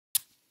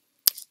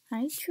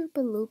Hi,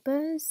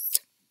 Troopaloopas.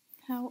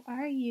 How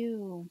are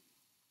you?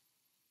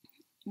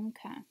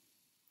 Okay.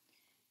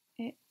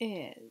 It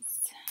is,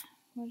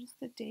 what is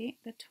the date?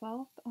 The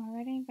 12th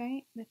already,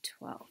 right? The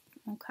 12th.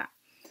 Okay.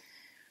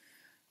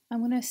 I'm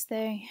going to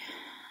stay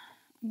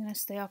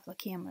off the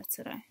camera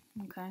today.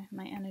 Okay.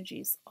 My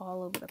energy's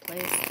all over the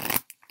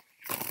place.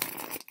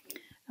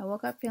 I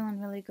woke up feeling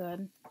really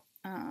good.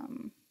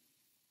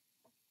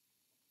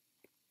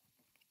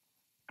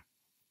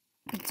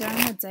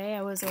 During the day,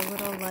 I was a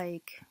little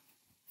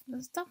I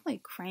was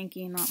definitely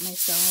cranky, not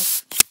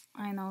myself.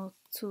 I know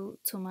too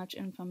much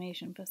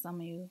information for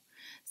some of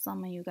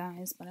you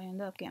guys, but I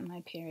ended up getting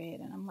my period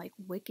and I'm like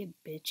wicked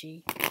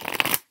bitchy.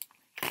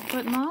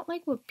 But not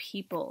like with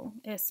people.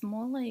 It's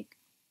more like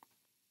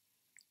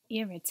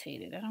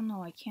irritated. I don't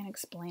know, I can't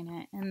explain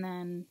it. And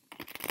then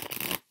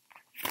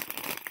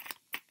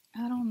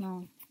I don't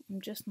know. I'm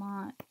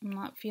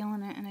not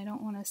feeling it, and I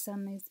don't want to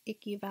send these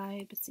icky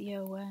vibes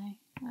your way.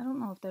 I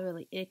don't know if they're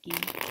really icky,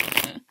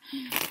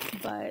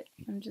 but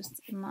I'm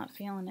not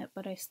feeling it,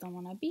 but I still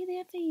want to be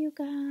there for you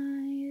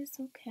guys,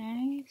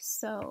 okay?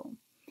 So,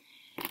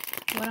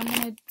 what I'm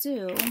going to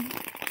do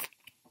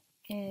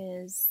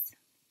is,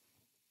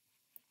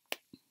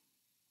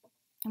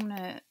 I'm going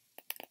to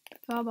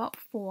throw about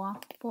four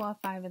or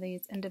five of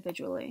these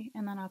individually,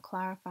 and then I'll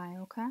clarify,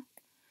 okay?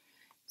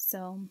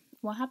 So,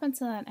 what happened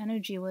to that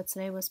energy where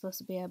today was supposed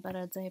to be a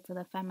better day for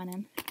the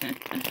feminine?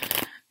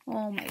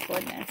 Oh my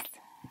goodness.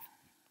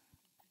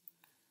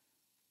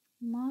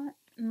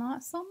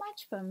 Not so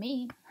much for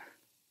me.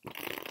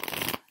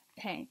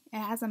 Hey, it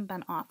hasn't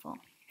been awful.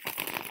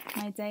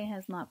 My day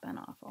has not been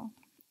awful.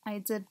 I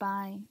did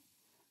buy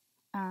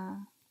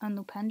a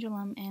new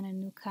pendulum and a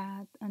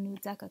new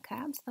deck of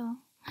cards though.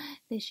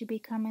 They should be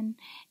coming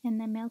in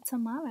the mail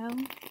tomorrow.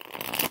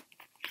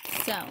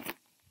 So,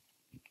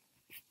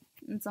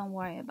 don't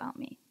worry about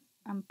me.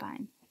 I'm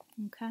fine.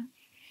 Okay?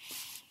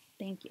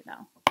 Thank you,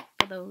 though,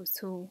 for those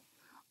who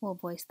will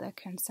voice their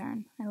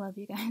concern. I love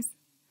you guys.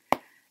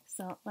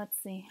 So, let's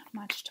see.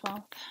 March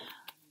 12th.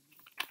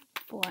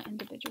 4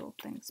 individual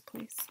things,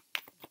 please.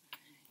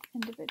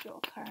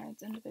 Individual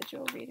cards.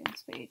 Individual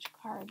readings for each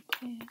card,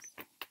 please.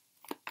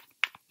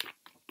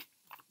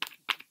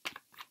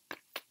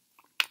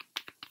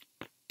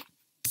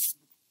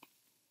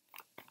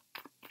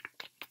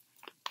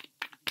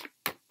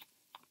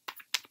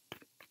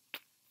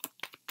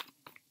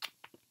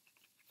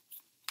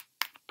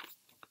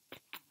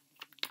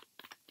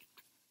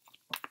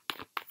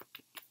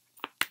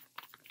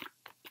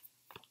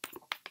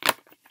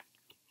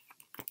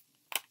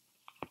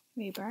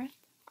 Rebirth,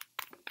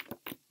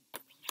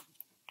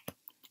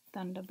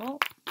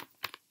 Thunderbolt,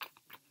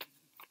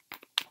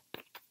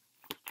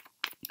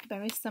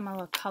 very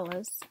similar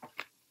colors.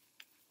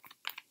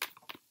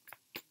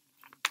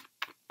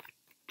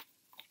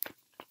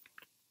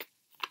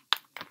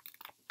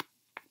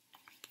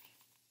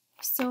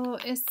 So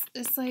it's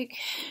like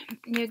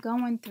you're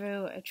going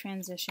through a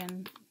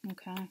transition,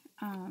 okay?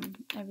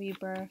 A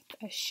rebirth,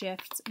 a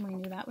shift. We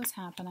knew that was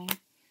happening,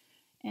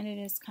 and it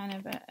is kind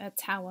of a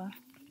tower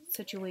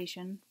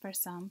situation for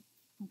some,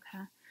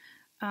 okay?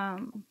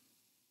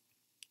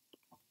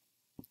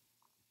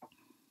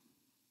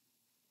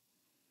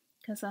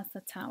 Because that's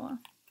the tower.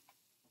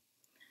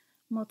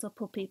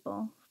 Multiple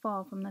people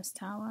fall from this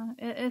tower.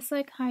 It's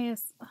like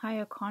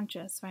higher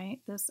conscious, right?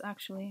 There's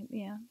actually,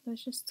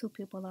 there's just 2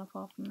 people that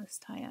fall from this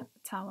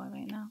tower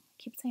right now. I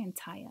keep saying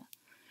tire.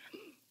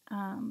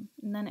 And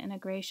then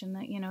integration,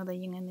 that the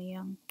yin and the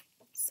yang.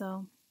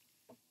 So,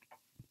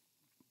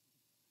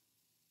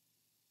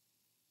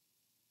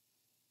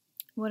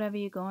 whatever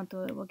you're going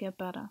through, it will get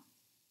better.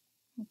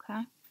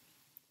 Okay?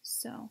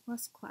 So,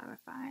 let's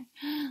clarify.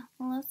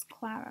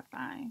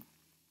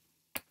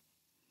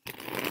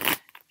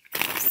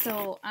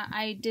 So,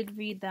 I did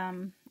read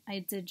them. I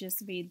did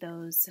just read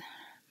those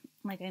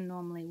like I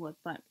normally would,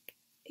 but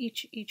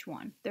each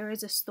one. There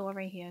is a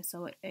story here,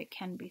 so it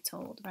can be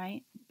told,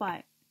 right?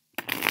 But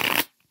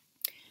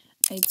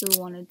I do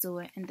want to do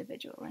it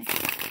individually.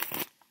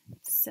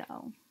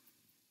 So,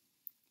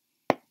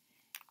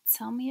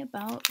 tell me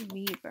about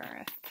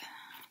rebirth.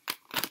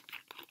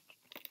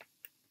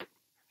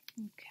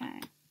 Okay.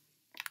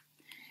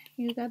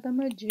 You got the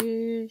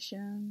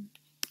Magician.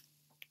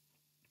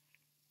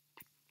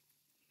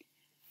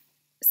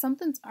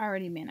 Something's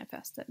already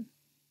manifested.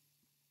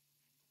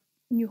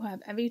 You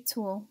have every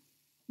tool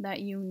that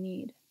you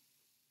need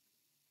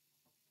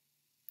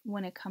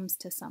when it comes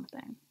to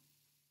something.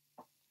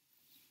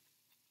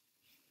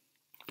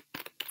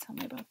 Tell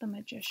me about the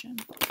Magician.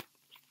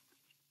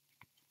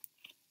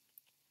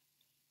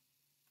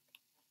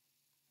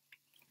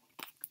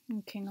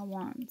 And King of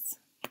Wands.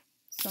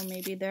 So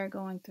maybe they're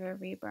going through a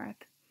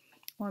rebirth,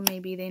 or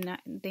maybe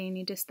they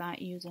need to start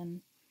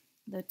using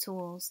the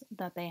tools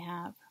that they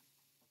have.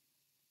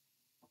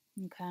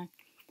 Okay.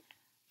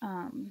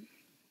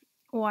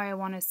 Or I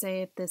want to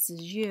say, if this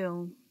is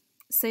you,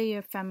 say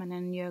you're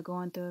feminine, you're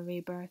going through a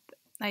rebirth.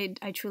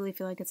 I truly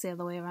feel like it's the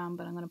other way around,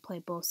 but I'm going to play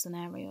both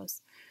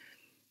scenarios.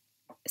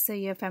 say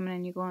you're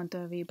feminine, you're going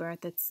through a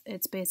rebirth,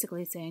 it's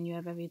basically saying you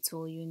have every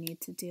tool you need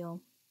to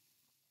deal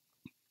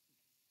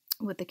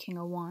with the King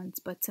of Wands.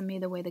 But to me,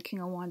 the way the King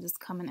of Wands is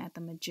coming at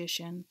the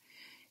Magician,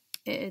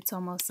 it's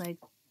almost like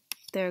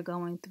they're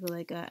going through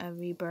like a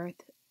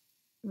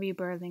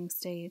rebirthing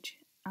stage.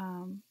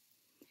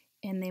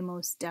 And they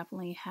most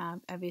definitely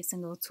have every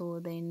single tool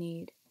they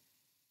need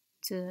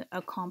to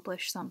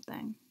accomplish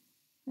something.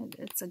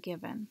 It's a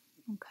given.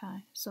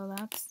 Okay, so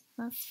that's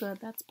good.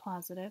 That's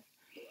positive.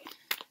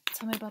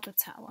 Tell me about the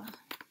Tower.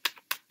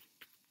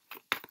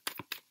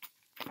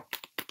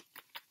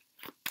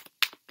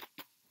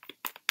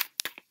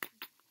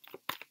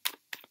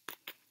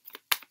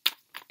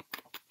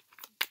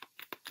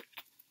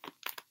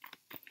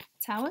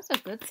 Towers are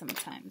good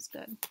sometimes,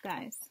 good,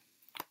 guys.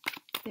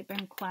 They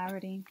bring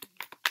clarity.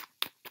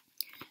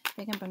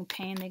 They can bring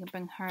pain, they can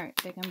bring hurt,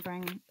 they can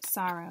bring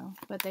sorrow,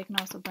 but they can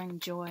also bring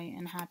joy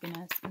and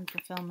happiness and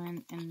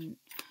fulfillment and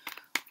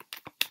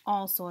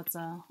all sorts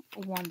of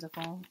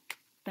wonderful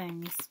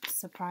things,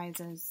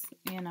 surprises,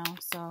 you know.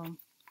 So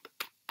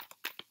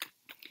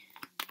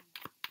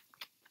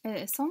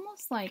it's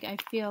almost like I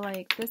feel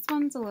like this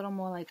one's a little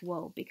more like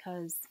whoa,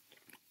 because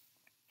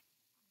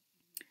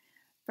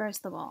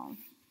first of all,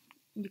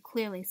 you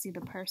clearly see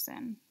the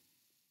person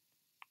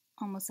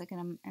almost like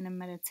in a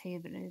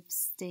meditative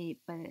state,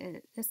 but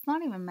it's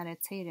not even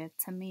meditative.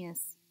 To me,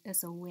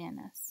 it's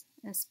awareness.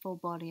 It's full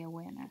body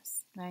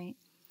awareness, right?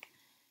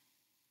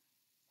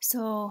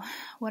 So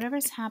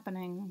whatever's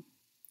happening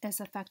is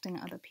affecting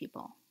other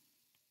people,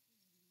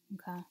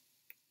 okay?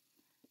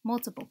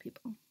 Multiple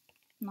people,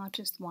 not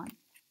just one.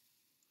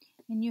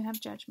 And you have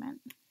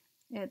judgment.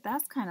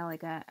 That's kind of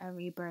like a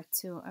rebirth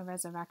to a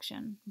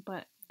resurrection,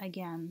 but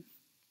again,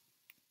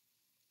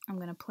 I'm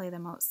going to play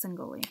them out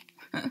singly.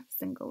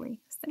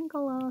 Singly,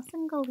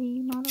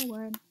 not a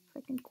word.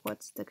 Freaking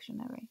Quartz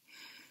Dictionary.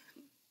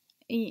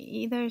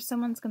 Either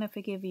someone's going to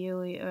forgive you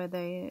or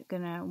they're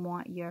going to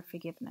want your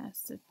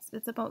forgiveness.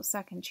 It's about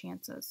second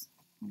chances.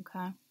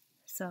 Okay?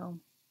 So,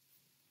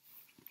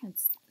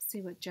 let's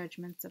see what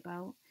Judgment's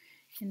about.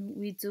 And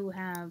we do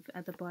have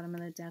at the bottom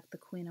of the deck the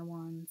Queen of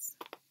Wands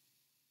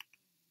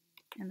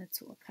and the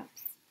Two of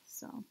Cups.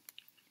 So,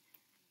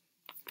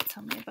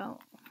 tell me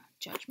about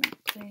Judgment,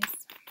 please.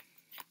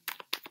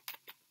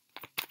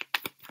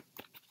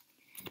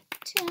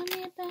 Tell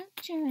me about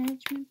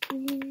Judgment,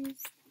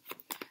 please.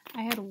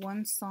 I had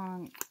one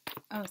song,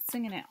 I was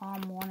singing it all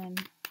morning,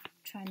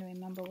 trying to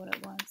remember what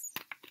it was.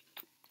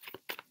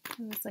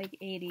 It was like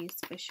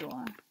 80s for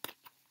sure.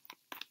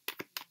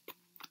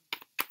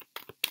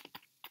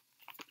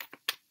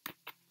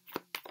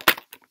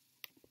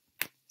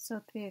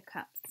 So Three of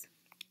Cups.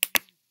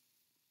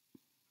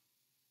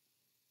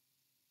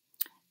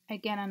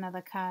 Again,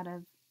 another card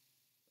of,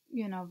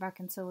 you know,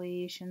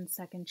 reconciliation,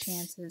 second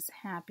chances,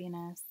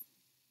 happiness.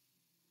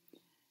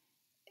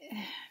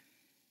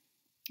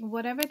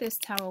 Whatever this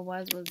tower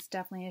was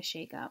definitely a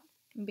shake-up,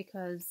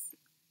 because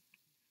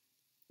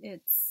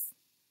it's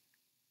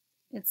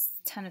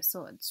Ten of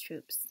Swords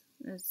troops.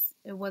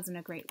 It wasn't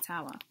a great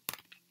tower.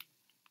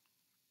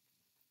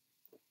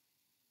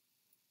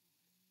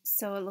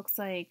 So it looks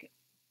like,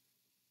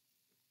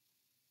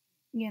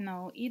 you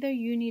know, either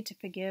you need to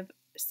forgive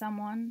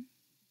someone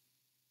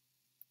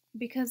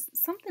because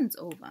something's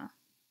over,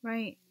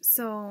 right?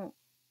 So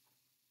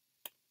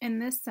in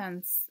this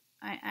sense,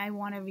 I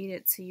want to read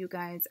it to you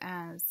guys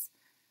as,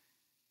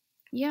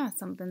 yeah,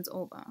 something's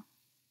over.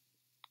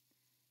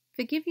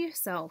 Forgive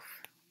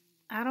yourself.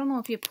 I don't know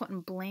if you're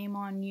putting blame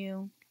on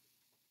you,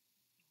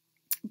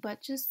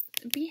 but just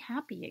be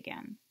happy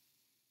again.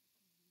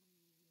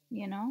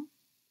 You know?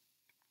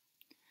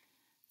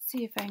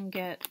 See if I can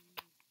get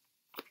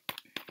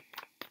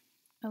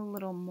a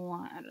little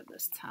more out of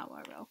this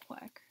tower real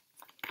quick.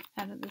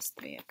 Out of this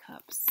Three of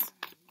Cups.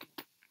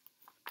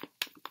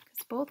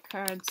 Both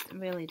cards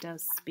really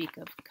does speak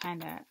of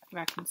kind of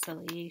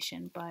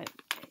reconciliation, but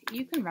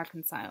you can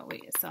reconcile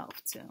with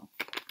yourself too,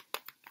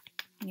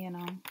 you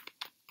know.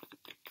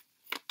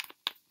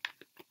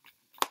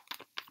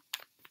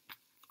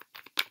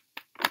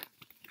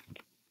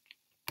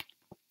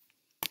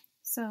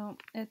 So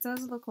it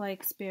does look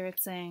like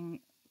Spirit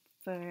saying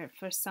for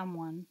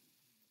someone,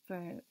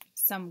 for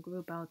some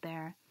group out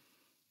there,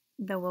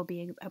 there will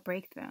be a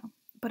breakthrough.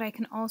 But I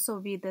can also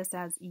read this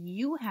as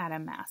you had a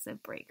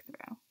massive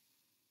breakthrough.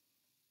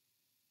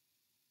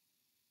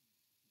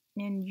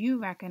 And you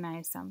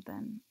recognize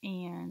something,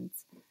 and,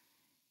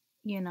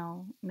 you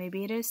know,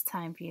 maybe it is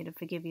time for you to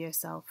forgive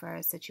yourself for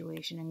a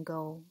situation and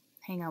go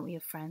hang out with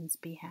your friends,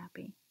 be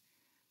happy.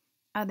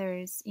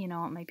 Others, you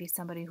know, it might be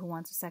somebody who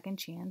wants a second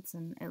chance,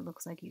 and it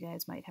looks like you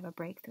guys might have a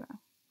breakthrough.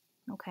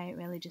 Okay, it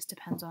really just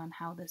depends on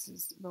how this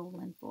is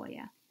rolling for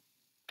you.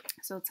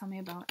 So tell me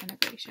about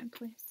integration,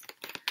 please.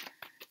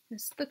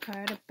 This is the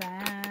card of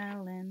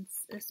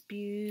balance. This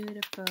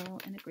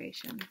beautiful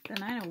integration. The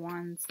Nine of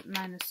Wands,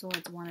 Nine of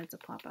Swords wanted to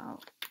pop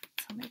out.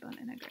 Tell me about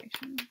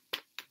integration.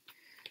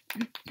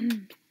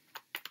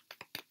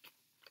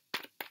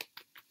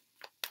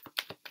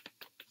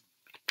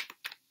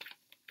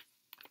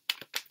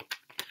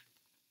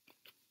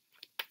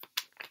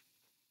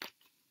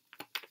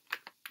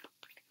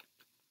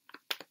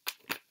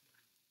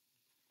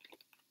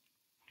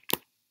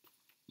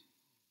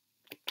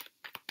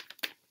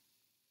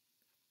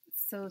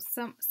 So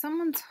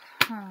someone's,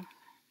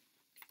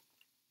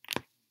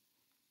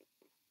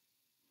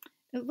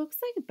 it looks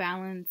like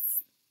balance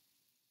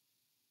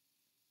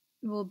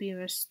will be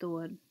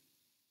restored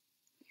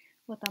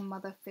with a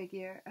mother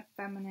figure, a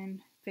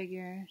feminine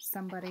figure,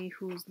 somebody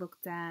who's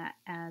looked at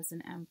as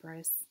an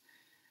empress.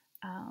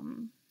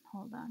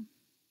 Hold on.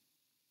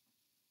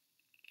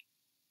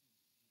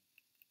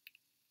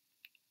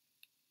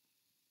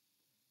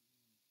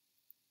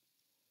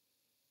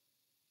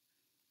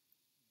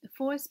 The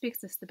four speaks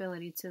to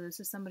stability too. This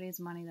is somebody's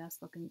money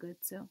that's looking good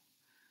too.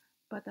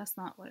 But that's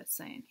not what it's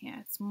saying here.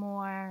 It's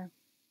more,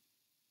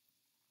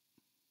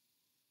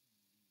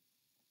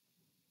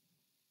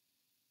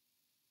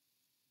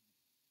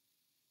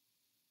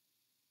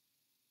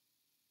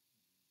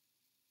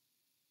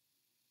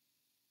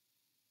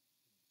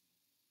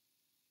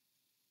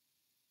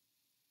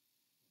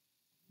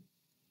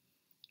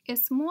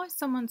 it's more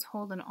someone's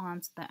holding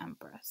on to the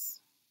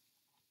Empress.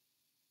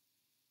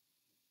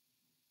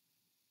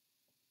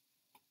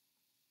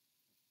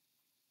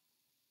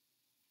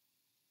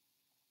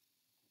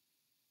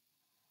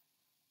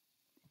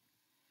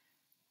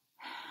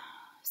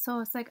 So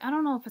it's like, I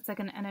don't know if it's like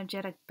an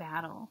energetic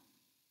battle.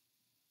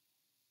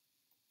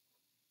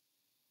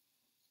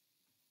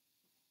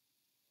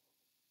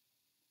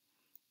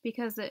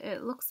 Because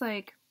it looks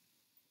like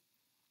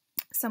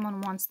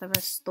someone wants to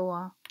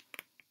restore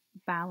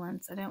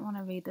balance. I didn't want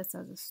to read this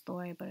as a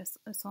story, but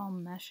it's all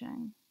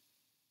meshing.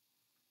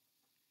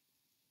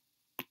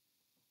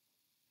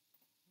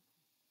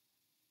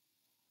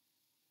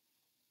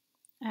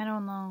 I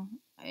don't know.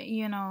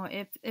 You know,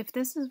 if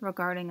this is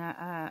regarding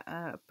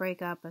a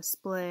breakup, a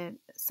split,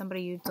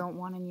 somebody you don't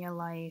want in your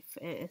life,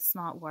 it's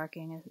not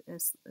working.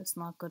 It's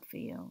not good for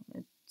you.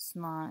 It's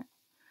not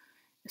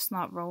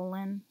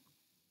rolling.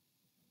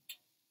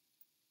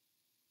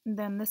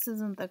 Then this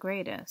isn't the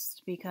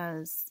greatest,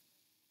 because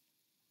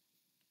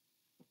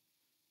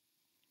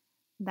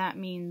that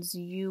means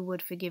you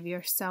would forgive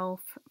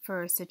yourself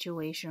for a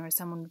situation, or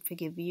someone would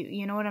forgive you.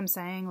 You know what I'm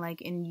saying?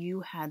 Like, and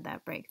you had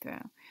that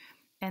breakthrough.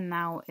 And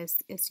now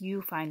it's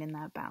you finding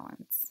that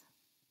balance.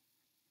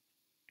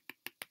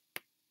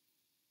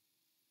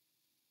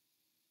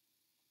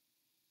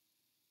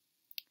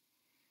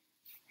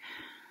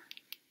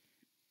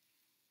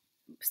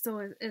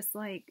 So it's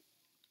like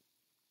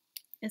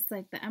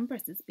the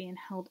Empress is being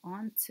held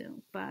on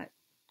to, but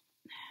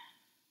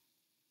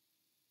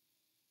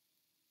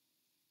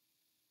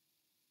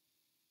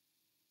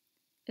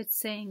it's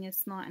saying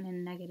it's not in a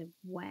negative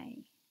way.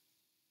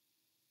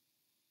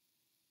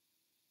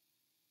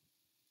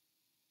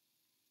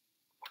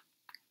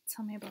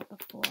 Tell me about the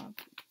Four of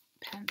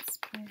Pence,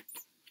 please.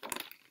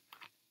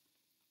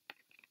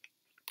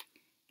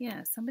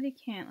 Yeah, somebody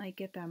can't like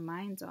get their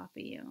minds off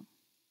of you.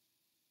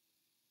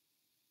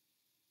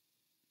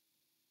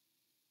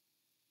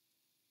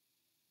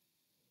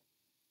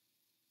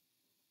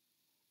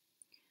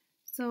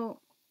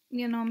 So,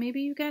 you know,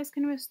 maybe you guys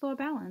can restore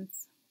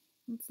balance.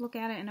 Let's look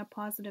at it in a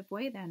positive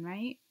way then,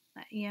 right?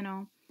 You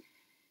know,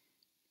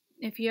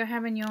 if you're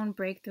having your own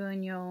breakthrough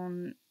and your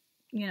own,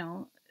 you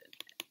know,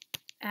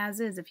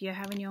 as is, if you're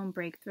having your own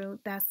breakthrough,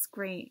 that's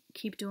great.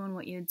 Keep doing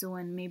what you're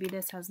doing. Maybe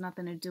this has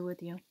nothing to do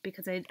with you,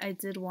 because I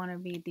did want to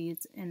read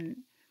these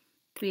in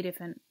 3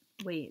 different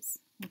ways.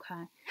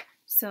 Okay.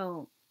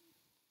 So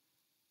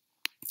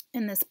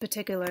in this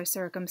particular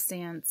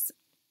circumstance,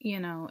 you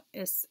know,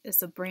 it's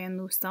a brand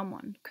new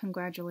someone.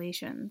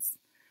 Congratulations.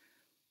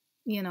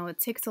 You know, it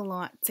takes a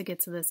lot to get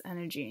to this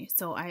energy.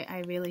 So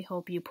I really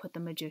hope you put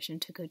the Magician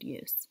to good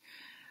use.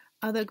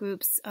 Other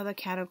groups, other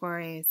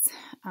categories,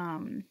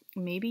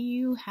 maybe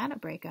you had a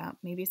breakup.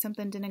 Maybe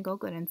something didn't go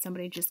good and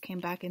somebody just came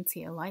back into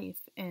your life.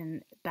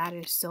 And that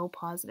is so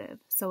positive.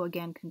 So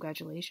again,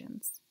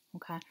 congratulations.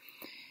 Okay.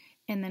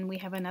 And then we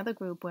have another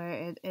group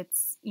where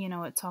it's, you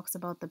know, it talks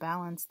about the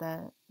balance,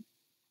 the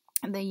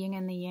yin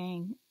and the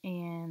yang.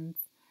 And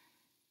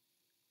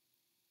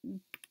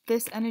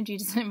this energy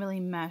doesn't really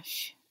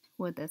mesh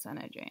with this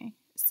energy.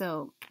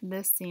 So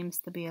this seems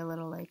to be a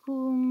little like,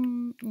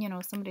 you know,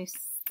 somebody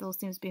still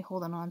seems to be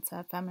holding on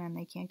to feminine.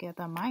 They can't get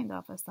their mind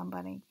off of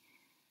somebody.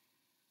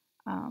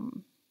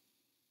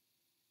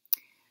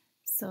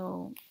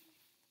 So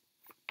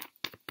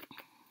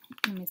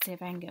let me see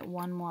if I can get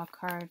one more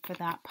card for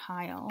that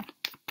pile.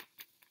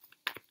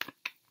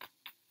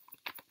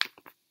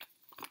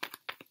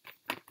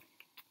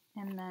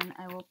 And then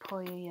I will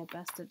pull you your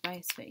best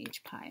advice for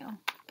each pile.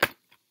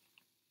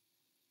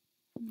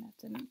 That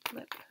didn't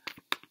flip.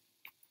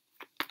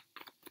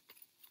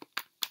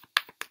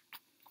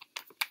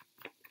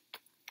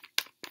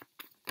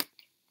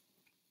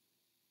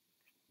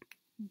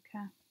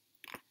 Okay,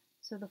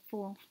 so the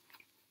Fool.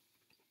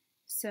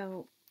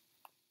 So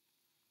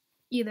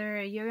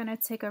either you're going to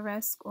take a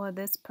risk, or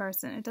this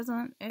person,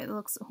 it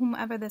looks,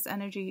 whomever this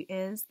energy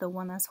is, the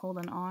one that's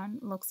holding on,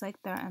 looks like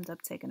they'll end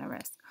up taking a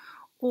risk.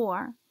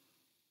 Or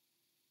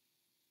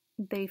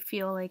they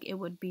feel like it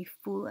would be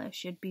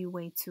foolish, it'd be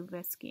way too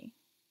risky.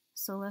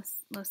 So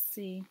let's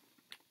see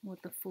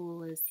what the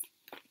Fool is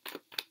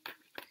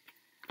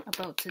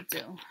about to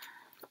do.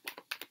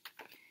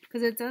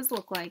 Because it does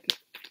look like,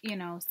 you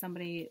know,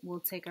 somebody will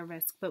take a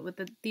risk. But with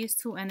these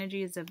two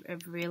energies of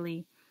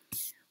really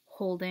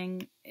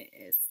holding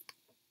is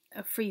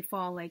a free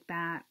fall like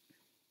that.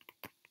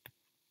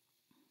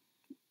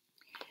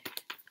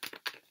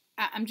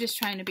 I'm just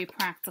trying to be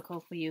practical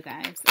for you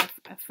guys.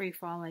 A free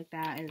fall like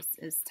that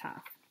is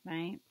tough,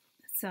 right?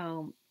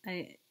 So,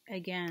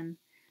 again,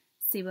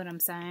 see what I'm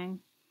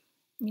saying?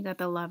 You got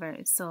the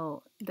Lovers,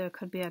 so there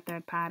could be a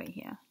third party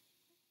here.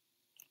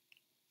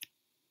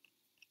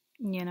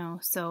 You know,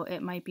 so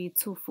it might be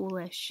too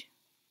foolish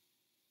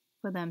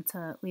for them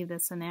to leave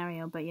this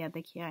scenario, but yeah,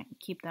 they can't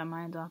keep their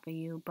minds off of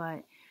you,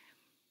 but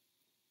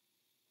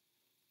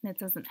that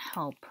doesn't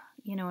help.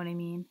 You know what I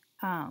mean?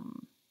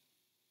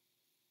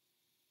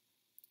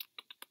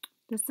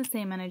 This is the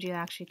same energy that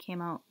actually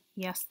came out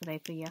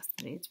yesterday for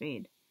yesterday's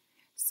read.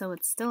 So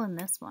it's still in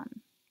this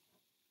one.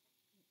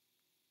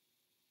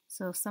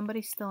 So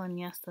somebody's still in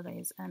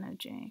yesterday's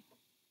energy.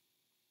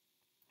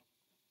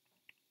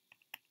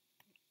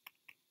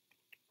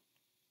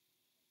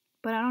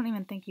 But I don't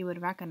even think you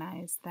would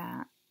recognize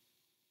that.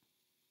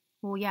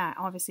 Well, yeah,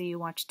 obviously you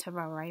watch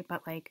tarot, right?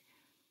 But like,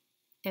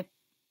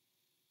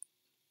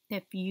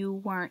 if you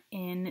weren't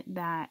in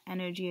that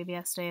energy of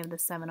yesterday, of the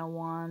Seven of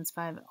Wands,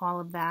 five, all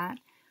of that,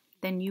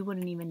 then you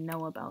wouldn't even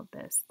know about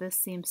this. This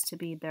seems to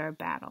be their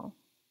battle.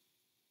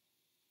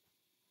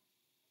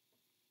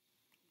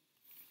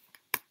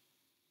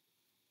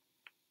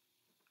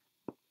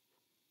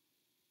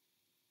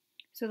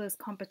 So there's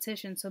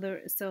competition. So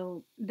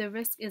the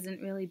risk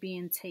isn't really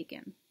being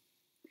taken.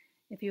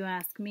 If you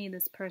ask me,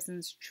 this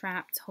person's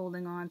trapped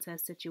holding on to a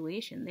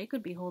situation. They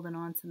could be holding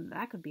on to,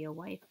 that could be a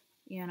wife,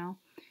 you know.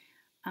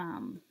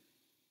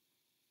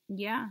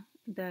 Yeah,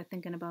 they're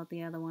thinking about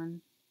the other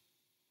one.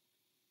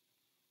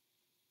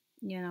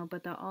 You know,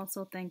 but they're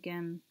also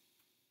thinking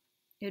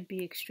it'd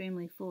be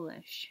extremely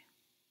foolish.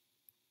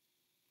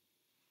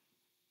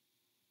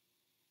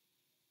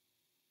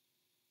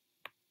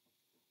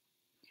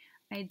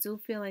 I do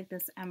feel like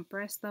this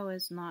Empress, though,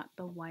 is not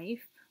the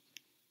wife.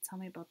 Tell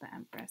me about the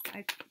Empress.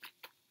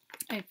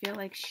 I feel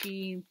like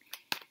she's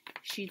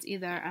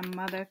either a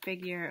mother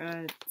figure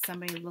or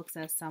somebody looks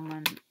at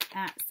someone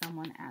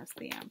as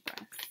the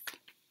Empress.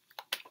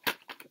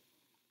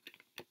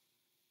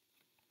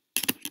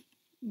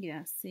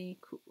 Yeah, see,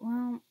 cool.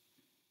 Well,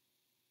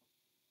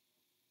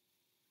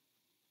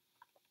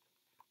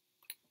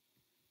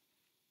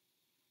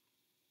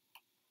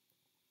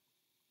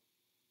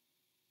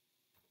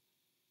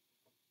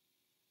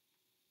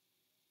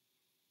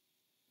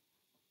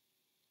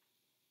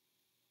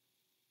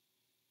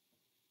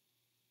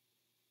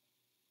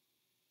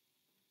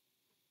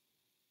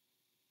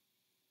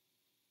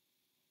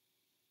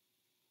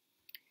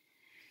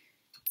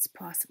 it's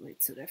possibly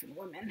two different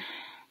women.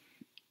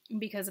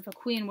 Because if a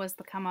queen was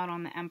to come out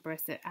on the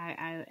Empress,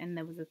 and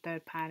there was a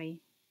third party,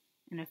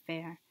 an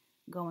affair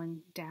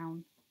going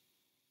down,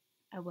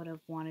 I would have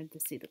wanted to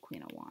see the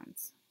Queen of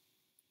Wands.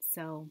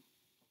 So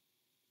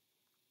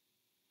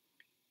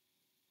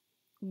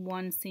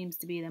one seems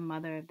to be the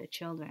mother of the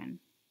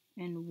children,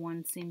 and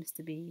one seems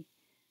to be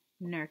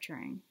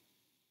nurturing.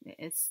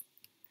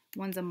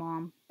 One's a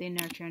mom. They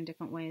nurture in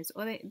different ways,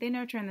 or they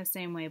nurture in the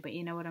same way, but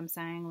you know what I'm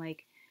saying?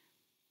 Like,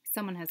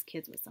 someone has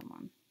kids with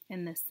someone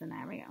in this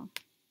scenario.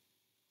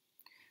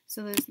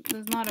 So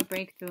there's not a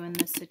breakthrough in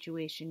this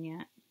situation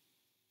yet.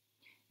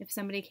 If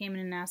somebody came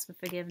in and asked for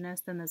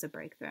forgiveness, then there's a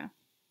breakthrough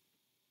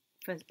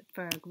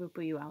for a group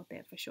of you out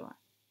there for sure.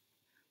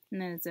 And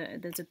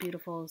there's a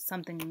beautiful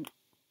something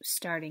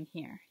starting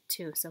here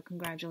too. So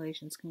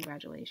congratulations.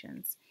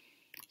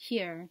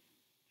 Here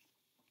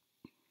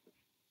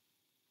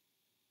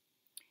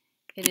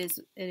this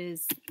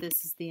is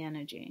the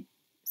energy.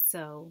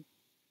 So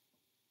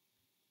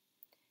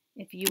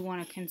if you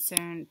want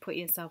to put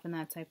yourself in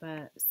that type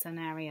of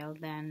scenario,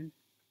 then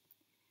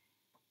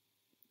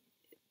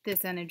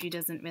this energy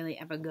doesn't really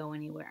ever go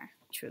anywhere,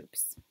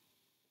 troops.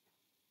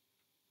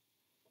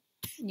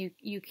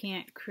 You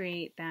can't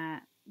create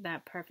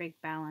that perfect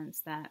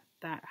balance, that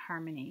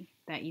harmony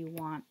that you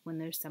want when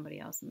there's somebody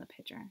else in the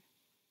picture.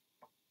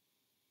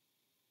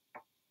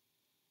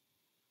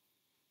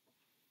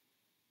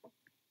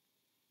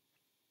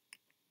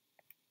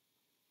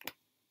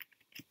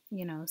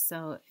 You know,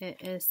 so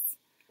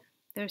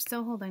they're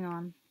still holding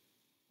on.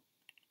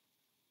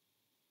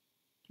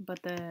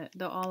 But they're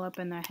all up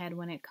in their head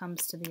when it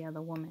comes to the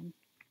other woman.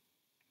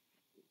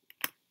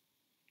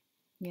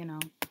 You know,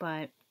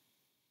 but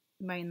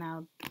right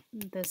now,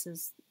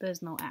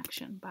 there's no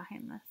action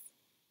behind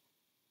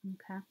this.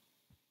 Okay?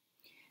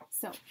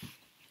 So,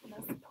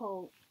 let's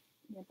pull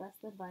your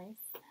best advice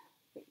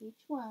for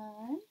each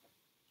one.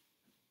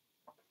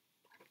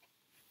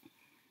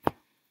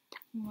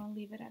 And we'll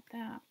leave it at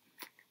that.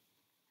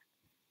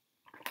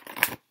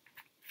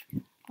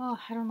 Oh,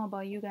 I don't know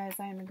about you guys.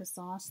 I am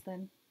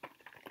exhausted.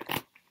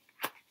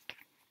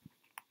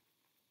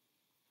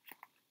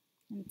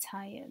 I'm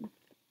tired.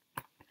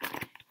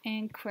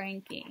 And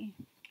cranky.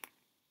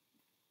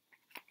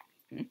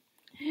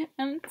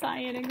 I'm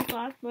tired,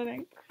 exhausted,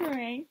 and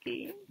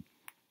cranky.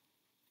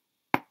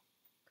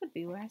 Could Could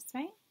be worse,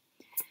 right?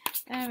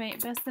 All right,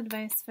 best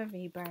advice for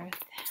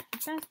rebirth.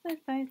 Best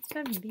advice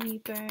for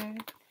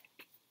rebirth.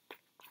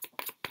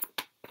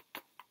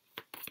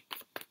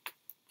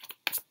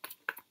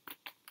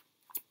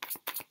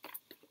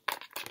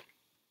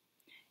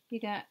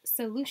 You got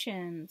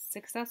solutions.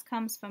 Success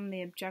comes from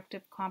the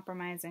objective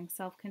compromising,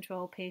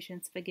 self-control,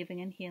 patience,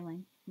 forgiving, and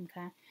healing.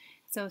 Okay?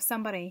 So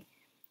somebody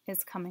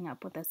is coming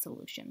up with a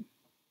solution.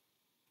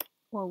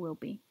 Or will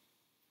be.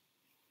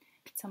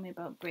 Tell me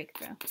about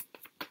breakthrough.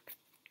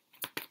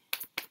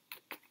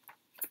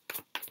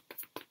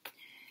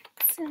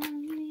 Tell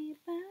me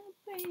about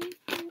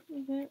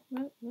breakthrough.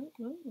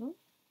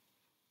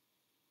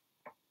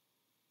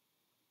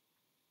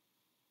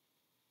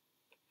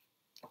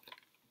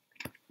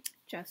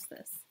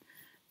 Justice.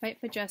 Fight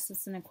for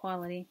justice and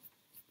equality.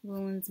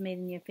 Rulings made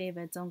in your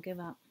favor. Don't give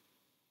up.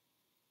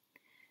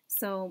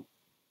 So,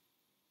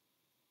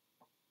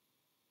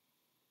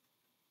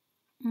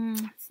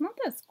 it's not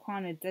that it's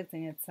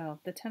contradicting itself.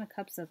 The Ten of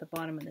Cups at the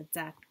bottom of the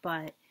deck,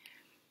 but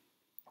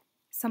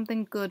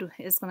something good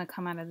is going to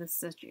come out of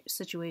this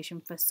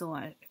situation for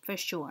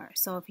sure.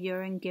 So if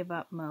you're in give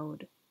up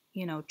mode,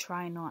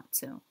 try not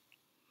to.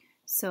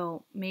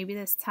 So maybe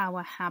this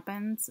tower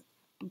happens,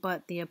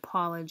 but the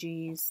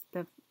apologies,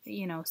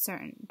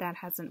 certain that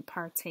hasn't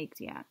partaked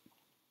yet,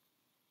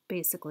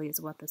 basically is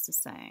what this is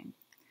saying.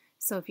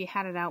 So if you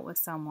had it out with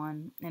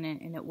someone and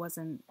it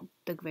wasn't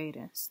the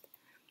greatest,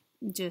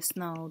 just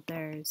know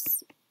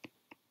there's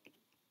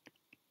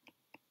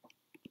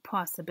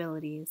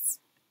possibilities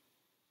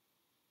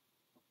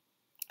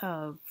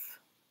of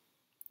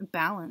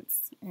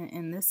balance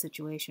in this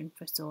situation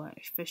for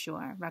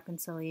sure.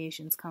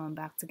 Reconciliation's coming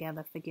back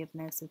together,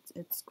 forgiveness.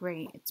 It's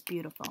great. It's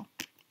beautiful.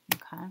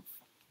 Okay.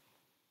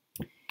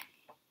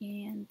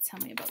 And tell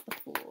me about the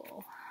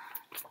Fool.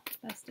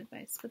 Best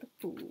advice for the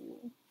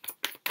Fool.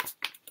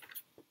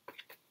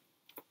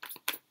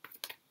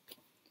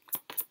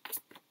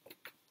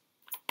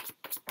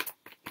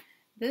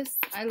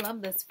 I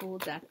love this Fool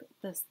deck.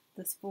 This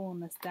Fool in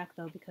this deck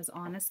though, because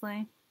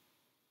honestly,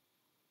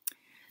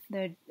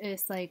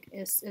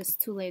 it's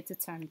too late to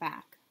turn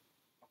back.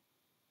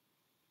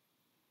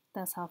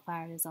 That's how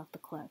far it is off the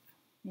cliff,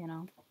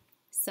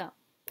 So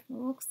it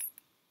looks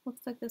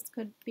like this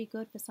could be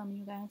good for some of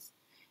you guys.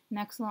 An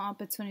excellent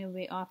opportunity will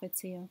be offered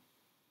to you.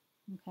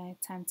 Okay,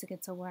 time to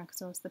get to work.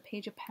 So it's the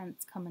Page of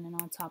Pentacles coming in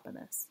on top of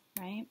this,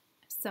 right?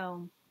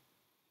 So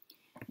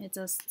it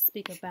does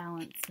speak of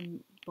balance,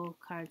 and both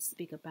cards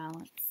speak of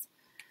balance.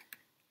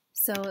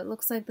 So it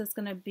looks like there's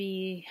going to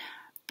be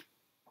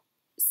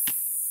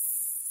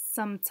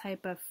some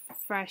type of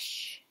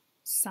fresh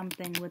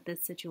something with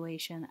this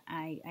situation.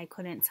 I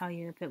couldn't tell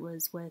you if it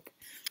was with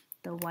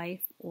the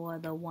wife or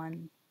the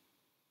one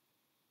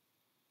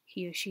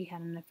he or she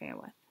had an affair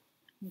with.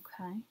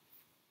 Okay?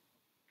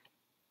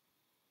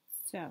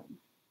 So,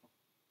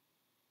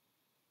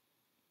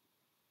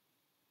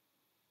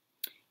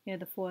 yeah,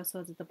 the Four of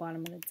Swords at the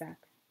bottom of the deck.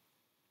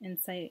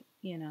 Insight,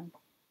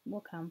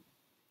 will come.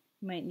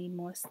 You might need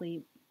more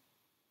sleep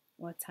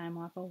or time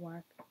off of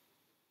work.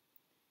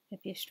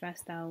 If you're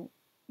stressed out,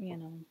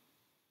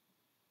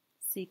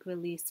 seek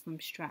release from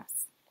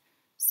stress.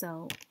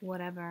 So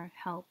whatever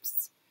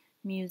helps.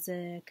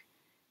 Music,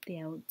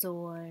 the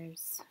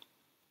outdoors,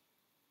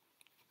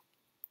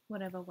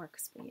 whatever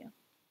works for you.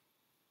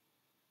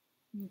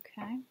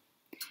 Okay?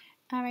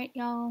 All right,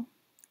 y'all.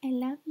 I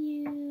love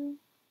you.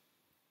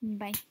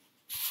 Bye.